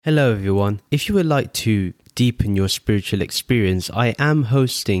Hello everyone. If you would like to deepen your spiritual experience, I am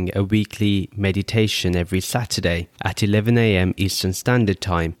hosting a weekly meditation every Saturday at 11 a.m. Eastern Standard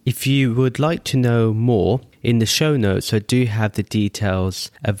Time. If you would like to know more, in the show notes I do have the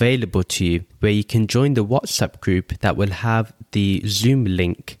details available to you where you can join the WhatsApp group that will have the Zoom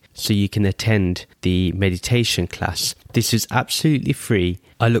link so you can attend the meditation class. This is absolutely free.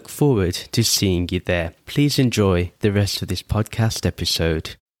 I look forward to seeing you there. Please enjoy the rest of this podcast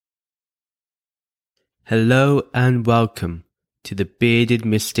episode. Hello and welcome to the Bearded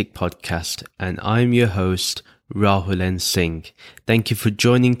Mystic Podcast, and I'm your host, Rahul N. Singh. Thank you for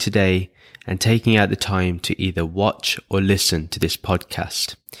joining today and taking out the time to either watch or listen to this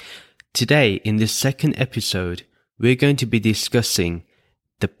podcast. Today, in this second episode, we're going to be discussing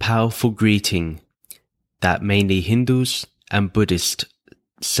the powerful greeting that mainly Hindus and Buddhists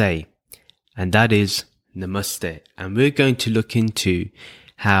say, and that is Namaste. And we're going to look into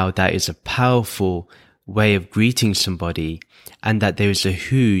how that is a powerful way of greeting somebody and that there is a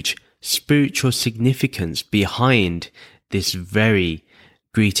huge spiritual significance behind this very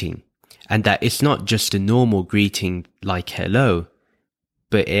greeting, and that it's not just a normal greeting like hello,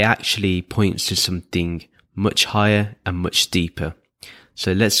 but it actually points to something much higher and much deeper.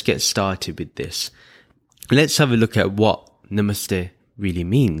 So let's get started with this. Let's have a look at what Namaste really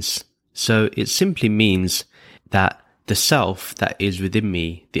means. So it simply means that the self that is within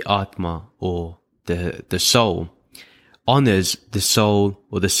me, the Atma or the soul, honors the soul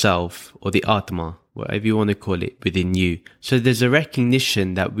or the self or the Atma, whatever you want to call it, within you. So there's a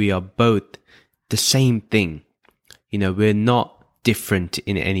recognition that we are both the same thing. You know, we're not different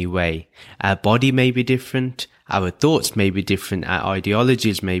in any way. Our body may be different, our thoughts may be different, our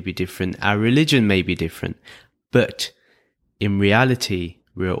ideologies may be different, our religion may be different, but in reality,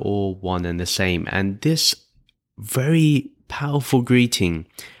 we're all one and the same. And this very powerful greeting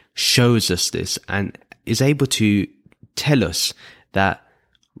shows us this and is able to tell us that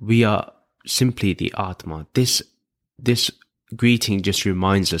we are simply the Atma. This greeting just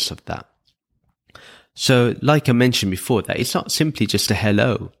reminds us of that. So like I mentioned before, that it's not simply just a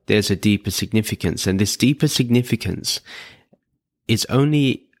hello. There's a deeper significance, and this deeper significance is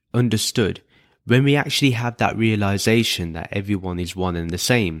only understood when we actually have that realization that everyone is one and the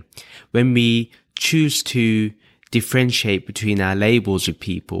same. When we choose to differentiate between our labels with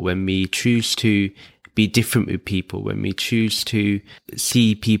people, when we choose to be different with people, when we choose to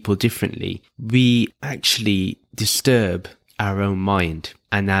see people differently, we actually disturb our own mind.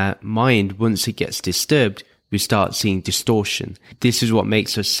 And our mind, once it gets disturbed, we start seeing distortion. This is what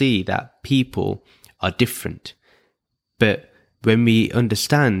makes us see that people are different. But when we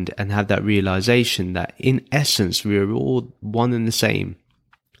understand and have that realization that in essence we are all one and the same,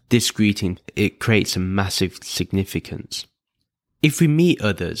 this greeting, it creates a massive significance. If we meet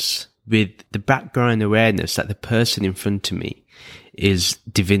others with the background awareness that the person in front of me is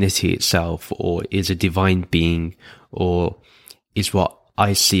divinity itself, or is a divine being, or is what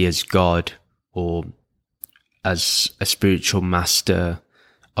I see as God, or as a spiritual master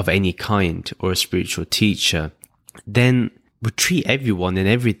of any kind, or a spiritual teacher, then we treat everyone and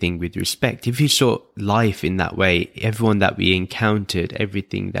everything with respect. If you saw life in that way, everyone that we encountered,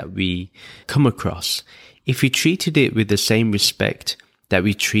 everything that we come across, if we treated it with the same respect that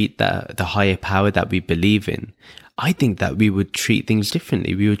we treat the higher power that we believe in, I think that we would treat things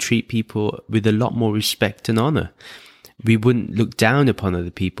differently. We would treat people with a lot more respect and honor. We wouldn't look down upon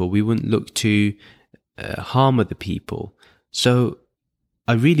other people. We wouldn't look to harm other people. So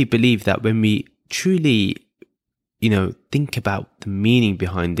I really believe that when we truly think about the meaning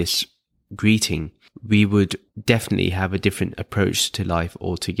behind this greeting, we would definitely have a different approach to life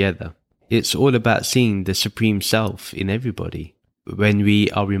altogether. It's all about seeing the Supreme Self in everybody. When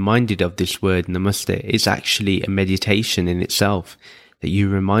we are reminded of this word Namaste, it's actually a meditation in itself, that you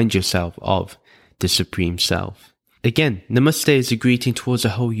remind yourself of the Supreme Self. Again, Namaste is a greeting towards the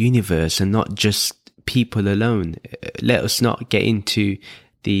whole universe and not just people alone. Let us not get into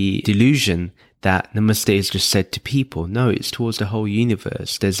the delusion that Namaste is just said to people. No, it's towards the whole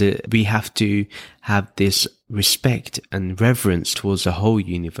universe. We have to have this respect and reverence towards the whole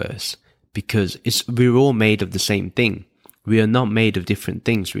universe, because we're all made of the same thing. We are not made of different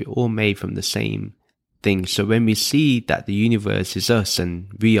things. We're all made from the same thing. So when we see that the universe is us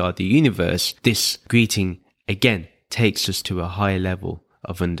and we are the universe, this greeting again takes us to a higher level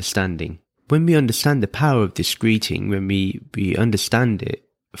of understanding. When we understand the power of this greeting, when we understand it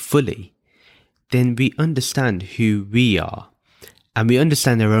fully, then we understand who we are, and we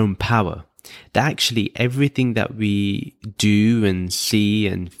understand our own power. That actually everything that we do and see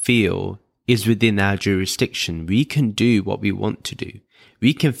and feel is within our jurisdiction. We can do what we want to do.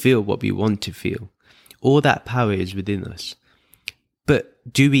 We can feel what we want to feel. All that power is within us.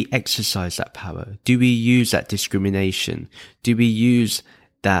 But do we exercise that power? Do we use that discrimination? Do we use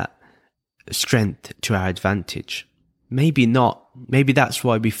that strength to our advantage? Maybe not. Maybe that's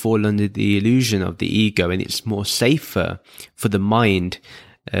why we fall under the illusion of the ego, and it's more safer for the mind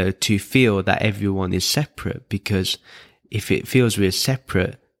to feel that everyone is separate, because if it feels we're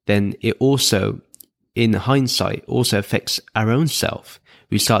separate, then it also, in hindsight, also affects our own self.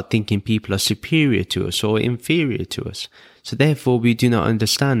 We start thinking people are superior to us or inferior to us. So therefore, we do not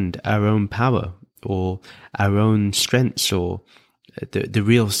understand our own power or our own strengths or the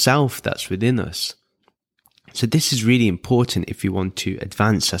real self that's within us. So this is really important if you want to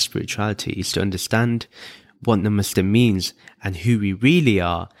advance our spirituality, is to understand what Namaste means and who we really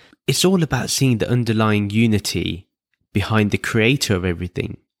are. It's all about seeing the underlying unity behind the creator of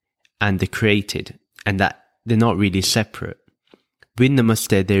everything and the created, and that they're not really separate. With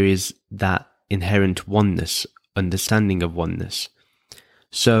Namaste, there is that inherent oneness, understanding of oneness.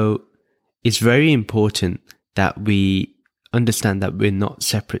 So it's very important that we understand that we're not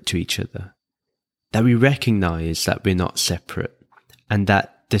separate to each other, that we recognize that we're not separate, and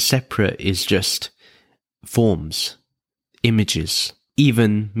that the separate is just forms, images,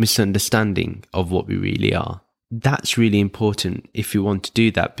 even misunderstanding of what we really are. That's really important if you want to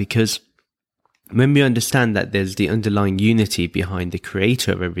do that, because when we understand that there's the underlying unity behind the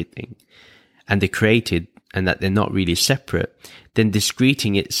creator of everything and the created, and that they're not really separate, then this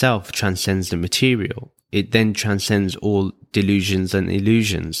greeting itself transcends the material. It then transcends all delusions and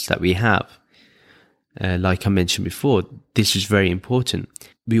illusions that we have. Like I mentioned before, this is very important.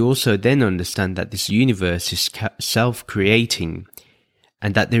 We also then understand that this universe is self-creating,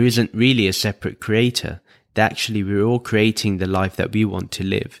 and that there isn't really a separate creator. That actually we're all creating the life that we want to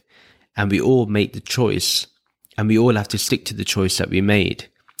live, and we all make the choice, and we all have to stick to the choice that we made.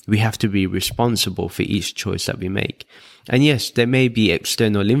 We have to be responsible for each choice that we make. And yes, there may be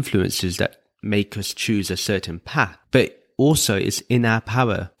external influences that make us choose a certain path, but also it's in our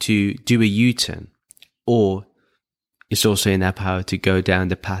power to do a U-turn, or it's also in our power to go down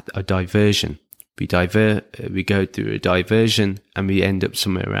the path of diversion. We go through a diversion and we end up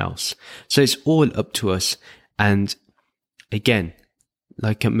somewhere else. So it's all up to us. And again,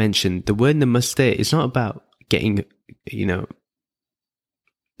 like I mentioned, the word Namaste is not about getting,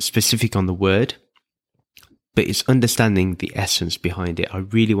 specific on the word, but it's understanding the essence behind it. I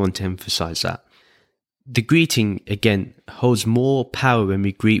really want to emphasize that. The greeting, again, holds more power when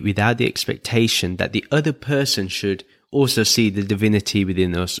we greet without the expectation that the other person should also see the divinity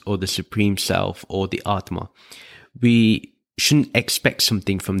within us, or the supreme self, or the Atma. We shouldn't expect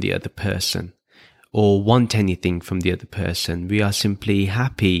something from the other person or want anything from the other person. We are simply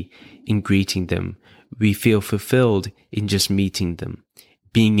happy in greeting them. We feel fulfilled in just meeting them,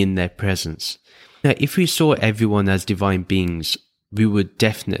 being in their presence. Now, if we saw everyone as divine beings, we would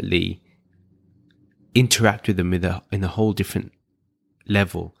definitely interact with them in a whole different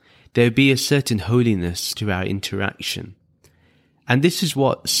level. There would be a certain holiness to our interaction. And this is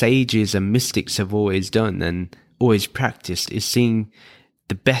what sages and mystics have always done and always practiced, is seeing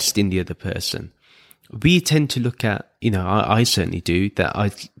the best in the other person. We tend to look at, I certainly do, that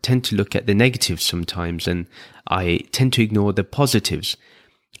I tend to look at the negatives sometimes, and I tend to ignore the positives.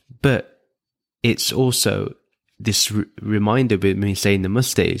 But it's also this reminder when we say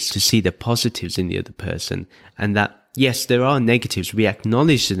Namaste is to see the positives in the other person, and that yes, there are negatives. We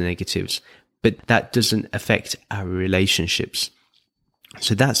acknowledge the negatives, but that doesn't affect our relationships.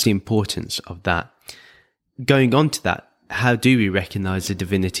 So that's the importance of that. Going on to that, how do we recognize the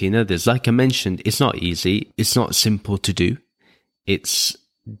divinity in others? Like I mentioned, it's not easy. It's not simple to do. It's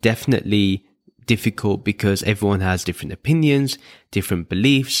definitely difficult because everyone has different opinions, different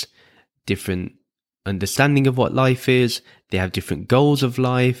beliefs, different understanding of what life is. They have different goals of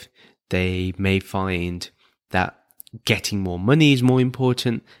life. They may find that getting more money is more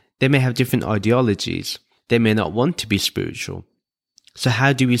important. They may have different ideologies. They may not want to be spiritual. So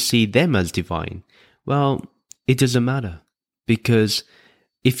how do we see them as divine? Well, it doesn't matter, because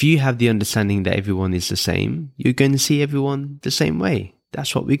if you have the understanding that everyone is the same, you're going to see everyone the same way.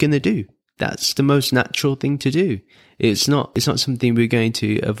 That's what we're going to do. That's the most natural thing to do. It's not something we're going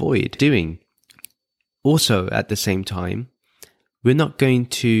to avoid doing. Also, at the same time, we're not going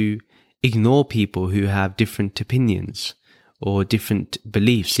to ignore people who have different opinions or different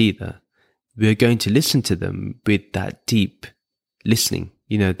beliefs either. We're going to listen to them with that deep listening.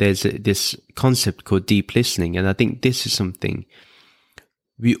 There's this concept called deep listening, and I think this is something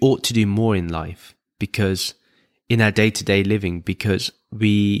we ought to do more in life, because in our day-to-day living, because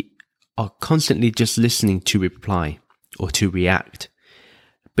we are constantly just listening to reply or to react.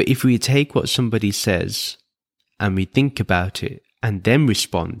 But if we take what somebody says and we think about it and then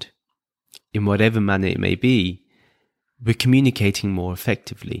respond in whatever manner it may be, we're communicating more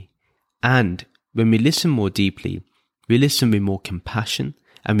effectively. And when we listen more deeply, we listen with more compassion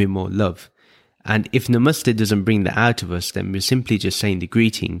and with more love. And if Namaste doesn't bring that out of us, then we're simply just saying the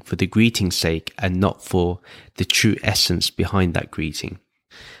greeting for the greeting's sake and not for the true essence behind that greeting.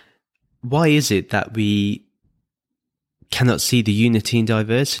 Why is it that we cannot see the unity in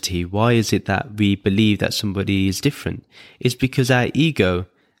diversity? Why is it that we believe that somebody is different? It's because our ego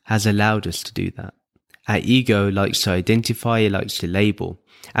has allowed us to do that. Our ego likes to identify, it likes to label.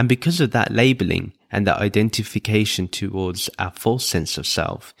 And because of that labeling and that identification towards our false sense of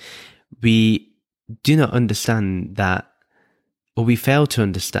self, we do not understand that, or we fail to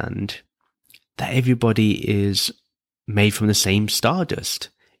understand that everybody is made from the same stardust.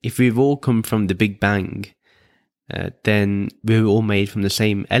 If we've all come from the Big Bang, then we're all made from the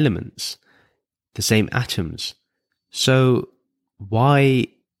same elements, the same atoms. So why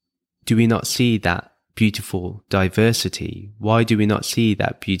do we not see that beautiful diversity? Why do we not see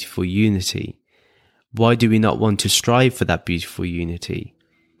that beautiful unity? Why do we not want to strive for that beautiful unity?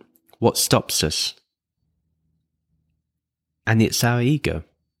 What stops us? And it's our ego.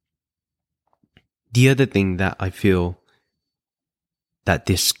 The other thing that I feel that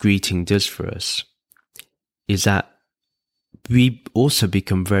this greeting does for us is that we also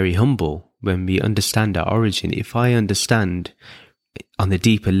become very humble when we understand our origin. If I understand on a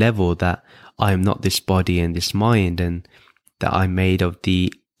deeper level that I am not this body and this mind, and that I'm made of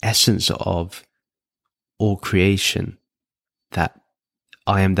the essence of all creation, that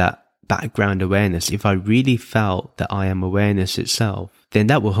I am that background awareness, if I really felt that I am awareness itself, then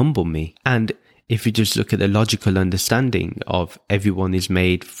that will humble me. And if you just look at the logical understanding of everyone is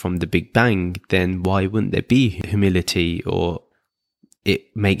made from the Big Bang, then why wouldn't there be humility? Or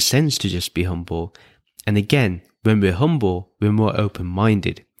it makes sense to just be humble. And again, when we're humble, we're more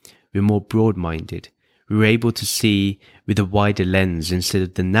open-minded, we're more broad-minded. We're able to see with a wider lens instead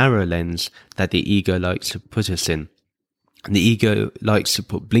of the narrow lens that the ego likes to put us in. And the ego likes to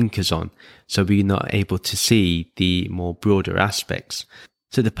put blinkers on, so we're not able to see the more broader aspects.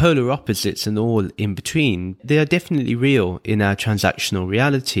 So the polar opposites and all in between, they are definitely real in our transactional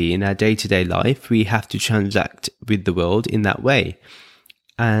reality. In our day-to-day life, we have to transact with the world in that way.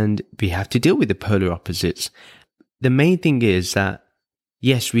 And we have to deal with the polar opposites. The main thing is that,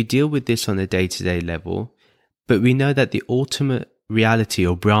 yes, we deal with this on a day-to-day level, but we know that the ultimate reality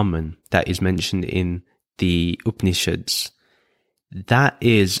or Brahman that is mentioned in the Upanishads, that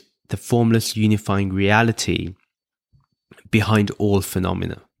is the formless unifying reality behind all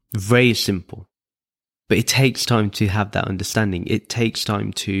phenomena. Very simple. But it takes time to have that understanding. It takes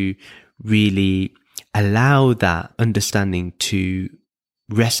time to really allow that understanding to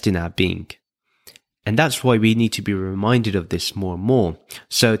rest in our being. And that's why we need to be reminded of this more and more.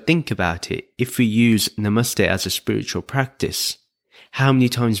 So think about it. If we use Namaste as a spiritual practice, how many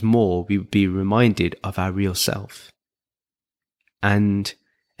times more we would be reminded of our real self? And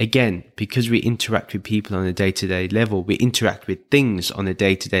again, because we interact with people on a day-to-day level, we interact with things on a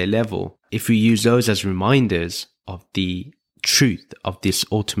day-to-day level. If we use those as reminders of the truth of this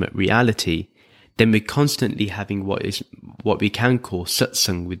ultimate reality, then we're constantly having what we can call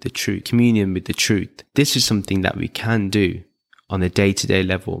satsang with the truth, communion with the truth. This is something that we can do on a day-to-day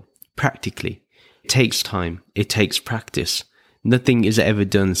level, practically. It takes time. It takes practice. Nothing is ever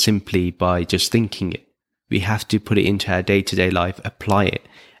done simply by just thinking it. We have to put it into our day-to-day life, apply it,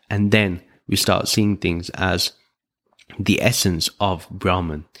 and then we start seeing things as the essence of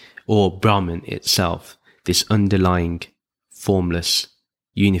Brahman, or Brahman itself, this underlying, formless,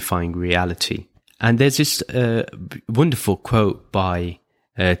 unifying reality. And there's this wonderful quote by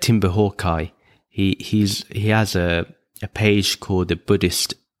Timber Hawkeye. He has a page called the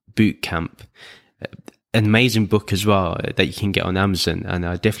Buddhist Boot Camp, an amazing book as well that you can get on Amazon, and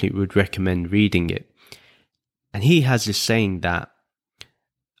I definitely would recommend reading it. And he has this saying that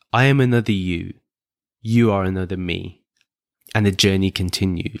I am another you, you are another me, and the journey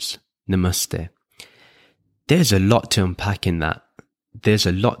continues. Namaste. There's a lot to unpack in that. There's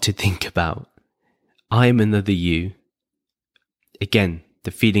a lot to think about. I am another you. Again,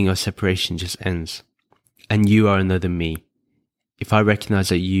 the feeling of separation just ends. And you are another me. If I recognize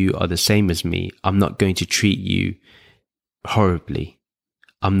that you are the same as me, I'm not going to treat you horribly.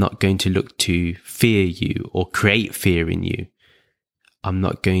 I'm not going to look to fear you or create fear in you. I'm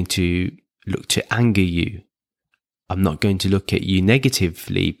not going to look to anger you. I'm not going to look at you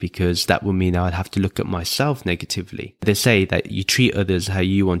negatively, because that will mean I'd have to look at myself negatively. They say that you treat others how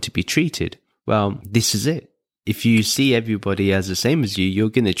you want to be treated. Well, this is it. if you see everybody as the same as you, you're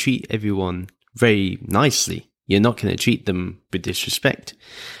going to treat everyone very nicely. You're not going to treat them with disrespect.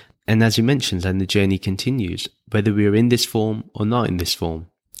 And as he mentions, and the journey continues, whether we're in this form or not in this form,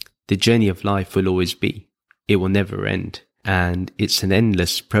 the journey of life will always be. It will never end. And it's an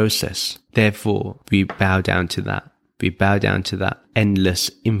endless process. Therefore, we bow down to that. We bow down to that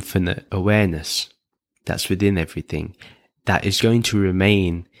endless, infinite awareness that's within everything, that is going to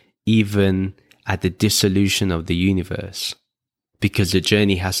remain even at the dissolution of the universe. Because the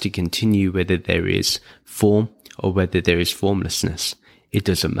journey has to continue whether there is form or whether there is formlessness. It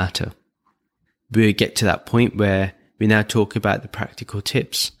doesn't matter. We'll get to that point where we now talk about the practical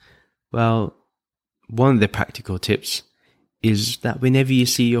tips. Well, one of the practical tips is that whenever you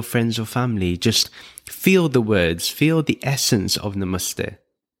see your friends or family, just feel the words, feel the essence of Namaste.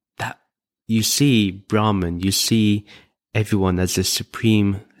 That you see Brahman, you see everyone as the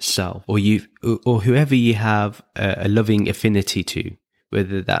supreme self, or whoever you have a loving affinity to,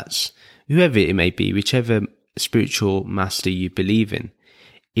 whether that's whoever it may be, whichever spiritual master you believe in.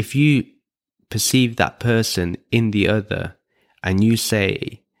 If you perceive that person in the other and you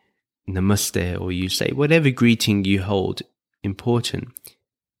say Namaste, or you say whatever greeting you hold important,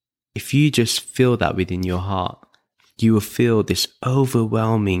 if you just feel that within your heart, you will feel this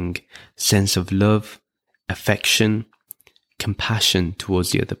overwhelming sense of love, affection, compassion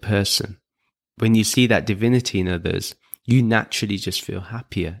towards the other person. When you see that divinity in others, you naturally just feel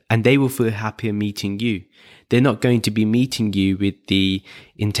happier, and they will feel happier meeting you. They're not going to be meeting you with the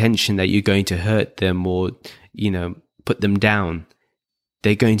intention that you're going to hurt them or, put them down.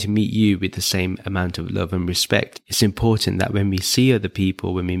 They're going to meet you with the same amount of love and respect. It's important that when we see other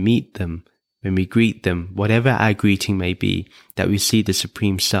people, when we meet them, when we greet them, whatever our greeting may be, that we see the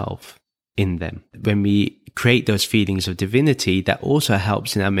Supreme Self in them. When we create those feelings of divinity, that also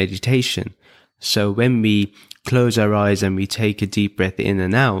helps in our meditation. So when we close our eyes and we take a deep breath in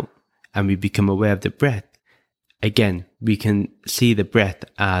and out, and we become aware of the breath, again, we can see the breath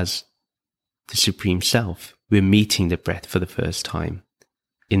as the Supreme Self. We're meeting the breath for the first time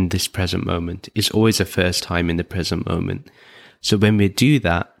in this present moment. It's always a first time in the present moment. So when we do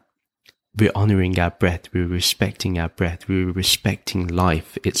that, we're honoring our breath, we're respecting our breath, we're respecting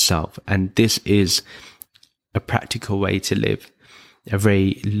life itself. And this is a practical way to live, a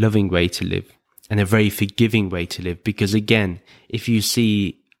very loving way to live, and a very forgiving way to live. Because again, if you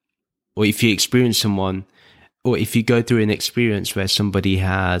see, or if you experience someone, or if you go through an experience where somebody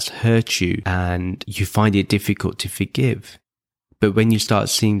has hurt you and you find it difficult to forgive, but when you start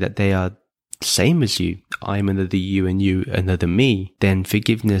seeing that they are the same as you, I'm another you and you another me, then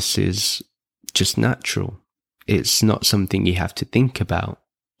forgiveness is just natural. It's not something you have to think about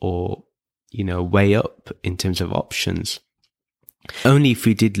or, weigh up in terms of options. Only if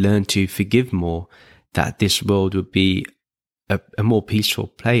we did learn to forgive more, that this world would be a more peaceful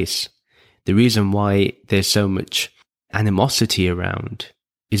place. The reason why there's so much animosity around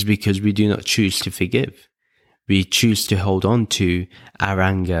is because we do not choose to forgive. We choose to hold on to our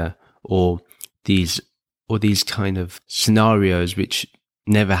anger or these kind of scenarios which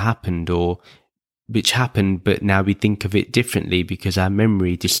never happened, or which happened, but now we think of it differently because our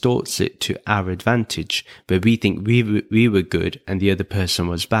memory distorts it to our advantage, but we think we were good and the other person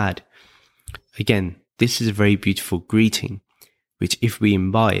was bad. Again, this is a very beautiful greeting, which if we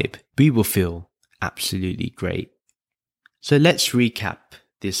imbibe, we will feel absolutely great. So let's recap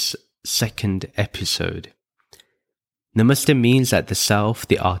this second episode. Namaste means that the self,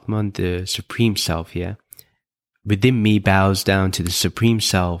 the Atman, the Supreme Self here, within me bows down to the Supreme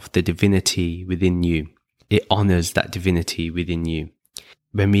Self, the divinity within you. It honors that divinity within you.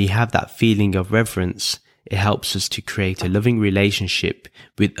 When we have that feeling of reverence, it helps us to create a loving relationship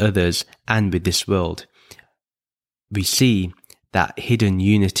with others and with this world. We see that hidden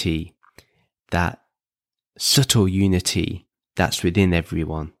unity, that subtle unity that's within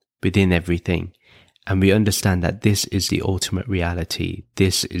everyone, within everything. And we understand that this is the ultimate reality.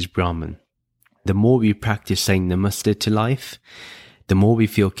 This is Brahman. The more we practice saying Namaste to life, the more we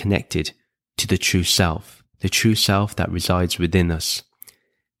feel connected to the true self that resides within us,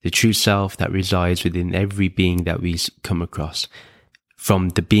 the true self that resides within every being that we come across, from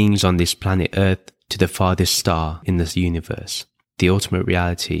the beings on this planet Earth to the farthest star in this universe. The ultimate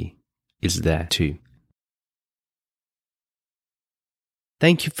reality is there too.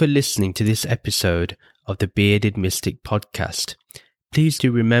 Thank you for listening to this episode of the Bearded Mystic podcast. Please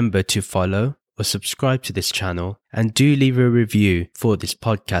do remember to follow or subscribe to this channel, and do leave a review for this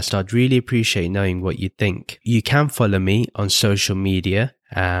podcast. I'd really appreciate knowing what you think. You can follow me on social media,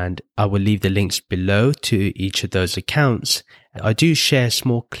 and I will leave the links below to each of those accounts. I do share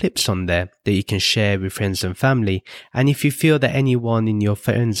small clips on there that you can share with friends and family. And if you feel that anyone in your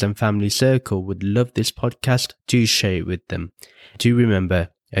friends and family circle would love this podcast, do share it with them. Do remember,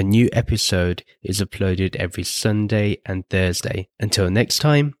 a new episode is uploaded every Sunday and Thursday. Until next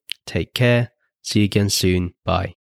time, take care. See you again soon. Bye.